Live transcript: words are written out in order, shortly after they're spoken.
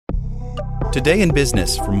Today in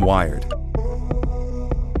Business from Wired.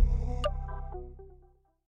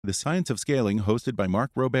 The Science of Scaling, hosted by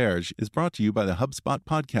Mark Roberge, is brought to you by the HubSpot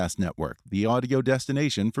Podcast Network, the audio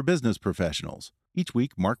destination for business professionals. Each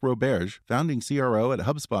week, Mark Roberge, founding CRO at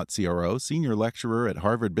HubSpot CRO, senior lecturer at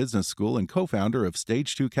Harvard Business School, and co-founder of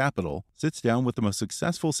Stage 2 Capital, sits down with the most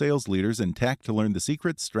successful sales leaders in tech to learn the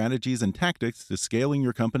secrets, strategies, and tactics to scaling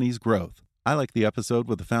your company's growth. I like the episode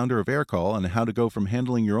with the founder of Aircall on how to go from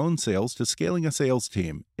handling your own sales to scaling a sales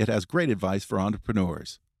team. It has great advice for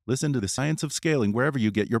entrepreneurs. Listen to The Science of Scaling wherever you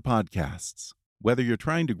get your podcasts. Whether you're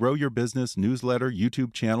trying to grow your business, newsletter,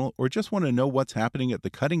 YouTube channel, or just want to know what's happening at the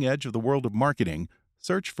cutting edge of the world of marketing,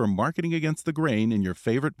 search for Marketing Against the Grain in your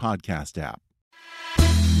favorite podcast app.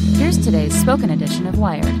 Here's today's spoken edition of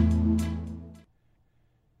Wired.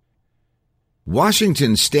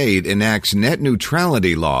 Washington State enacts net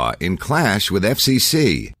neutrality law in clash with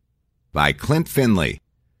FCC. By Clint Finley.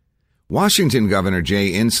 Washington Governor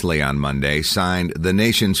Jay Inslee on Monday signed the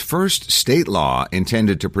nation's first state law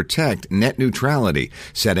intended to protect net neutrality,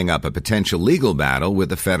 setting up a potential legal battle with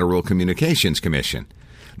the Federal Communications Commission.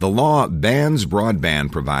 The law bans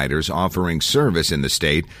broadband providers offering service in the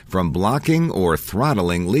state from blocking or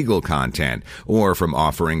throttling legal content or from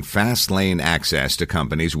offering fast lane access to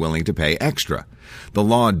companies willing to pay extra. The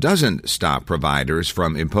law doesn't stop providers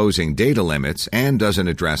from imposing data limits and doesn't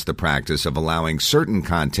address the practice of allowing certain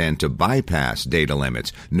content to bypass data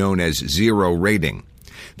limits, known as zero rating.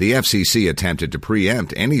 The FCC attempted to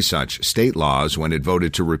preempt any such state laws when it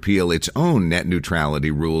voted to repeal its own net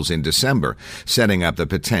neutrality rules in December, setting up the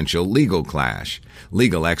potential legal clash.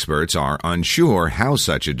 Legal experts are unsure how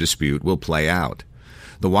such a dispute will play out.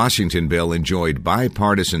 The Washington bill enjoyed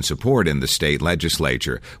bipartisan support in the state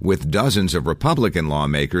legislature, with dozens of Republican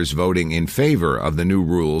lawmakers voting in favor of the new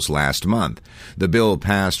rules last month. The bill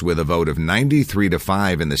passed with a vote of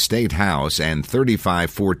 93-5 in the state House and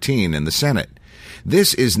 35-14 in the Senate.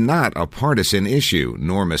 This is not a partisan issue,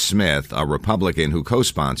 Norma Smith, a Republican who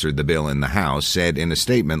co-sponsored the bill in the House, said in a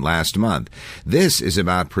statement last month. This is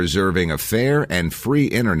about preserving a fair and free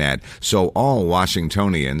Internet so all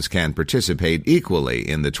Washingtonians can participate equally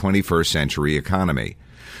in the 21st century economy.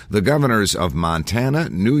 The governors of Montana,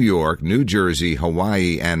 New York, New Jersey,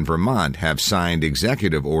 Hawaii, and Vermont have signed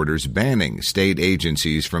executive orders banning state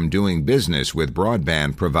agencies from doing business with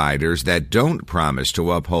broadband providers that don't promise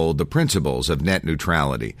to uphold the principles of net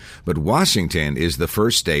neutrality. But Washington is the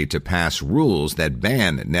first state to pass rules that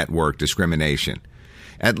ban network discrimination.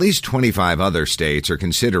 At least 25 other states are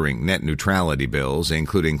considering net neutrality bills,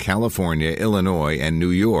 including California, Illinois, and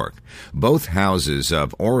New York. Both houses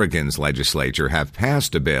of Oregon's legislature have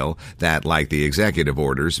passed a bill that, like the executive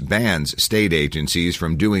orders, bans state agencies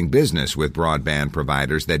from doing business with broadband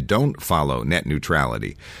providers that don't follow net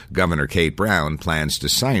neutrality. Governor Kate Brown plans to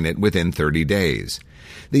sign it within 30 days.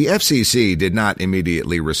 The FCC did not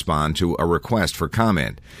immediately respond to a request for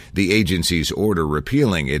comment. The agency's order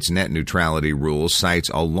repealing its net neutrality rules cites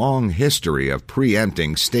a long history of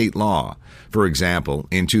preempting state law. For example,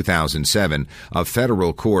 in 2007, a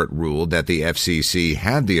federal court ruled that the FCC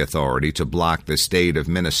had the authority to block the state of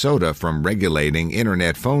Minnesota from regulating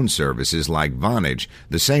Internet phone services like Vonage,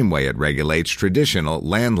 the same way it regulates traditional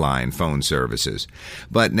landline phone services.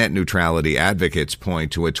 But net neutrality advocates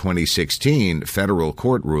point to a 2016 federal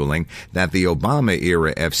court ruling that the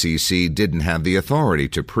Obama-era FCC didn't have the authority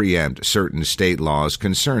to preempt certain state laws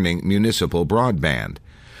concerning municipal broadband.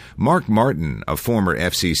 Mark Martin, a former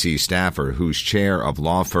FCC staffer who's chair of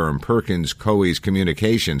law firm Perkins Coie's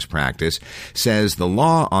communications practice, says the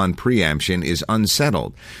law on preemption is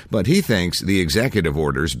unsettled, but he thinks the executive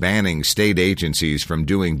orders banning state agencies from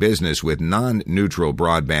doing business with non-neutral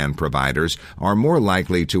broadband providers are more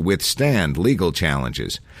likely to withstand legal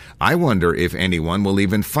challenges. I wonder if anyone will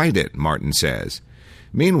even fight it, Martin says.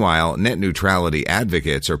 Meanwhile, net neutrality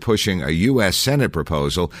advocates are pushing a U.S. Senate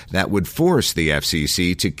proposal that would force the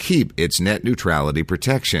FCC to keep its net neutrality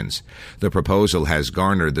protections. The proposal has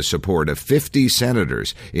garnered the support of 50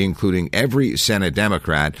 senators, including every Senate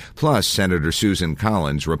Democrat, plus Senator Susan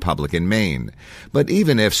Collins, Republican Maine. But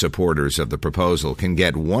even if supporters of the proposal can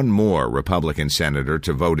get one more Republican senator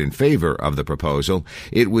to vote in favor of the proposal,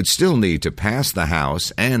 it would still need to pass the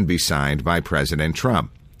House and be signed by President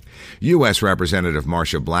Trump. U.S. Representative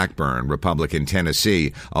Marsha Blackburn, Republican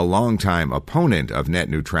Tennessee, a longtime opponent of net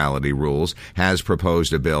neutrality rules, has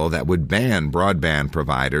proposed a bill that would ban broadband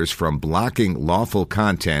providers from blocking lawful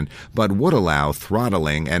content but would allow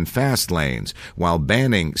throttling and fast lanes, while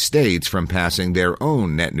banning states from passing their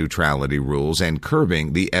own net neutrality rules and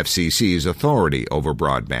curbing the FCC's authority over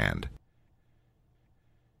broadband.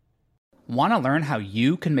 Want to learn how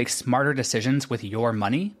you can make smarter decisions with your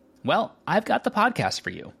money? Well, I've got the podcast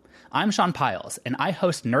for you. I'm Sean Piles, and I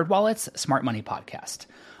host NerdWallet's Smart Money Podcast.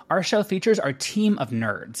 Our show features our team of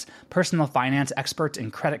nerds, personal finance experts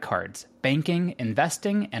in credit cards, banking,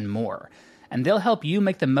 investing, and more. And they'll help you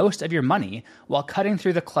make the most of your money while cutting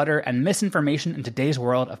through the clutter and misinformation in today's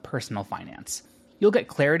world of personal finance. You'll get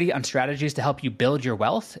clarity on strategies to help you build your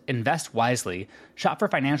wealth, invest wisely, shop for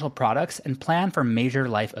financial products, and plan for major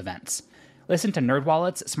life events. Listen to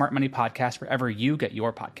NerdWallet's Smart Money Podcast wherever you get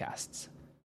your podcasts.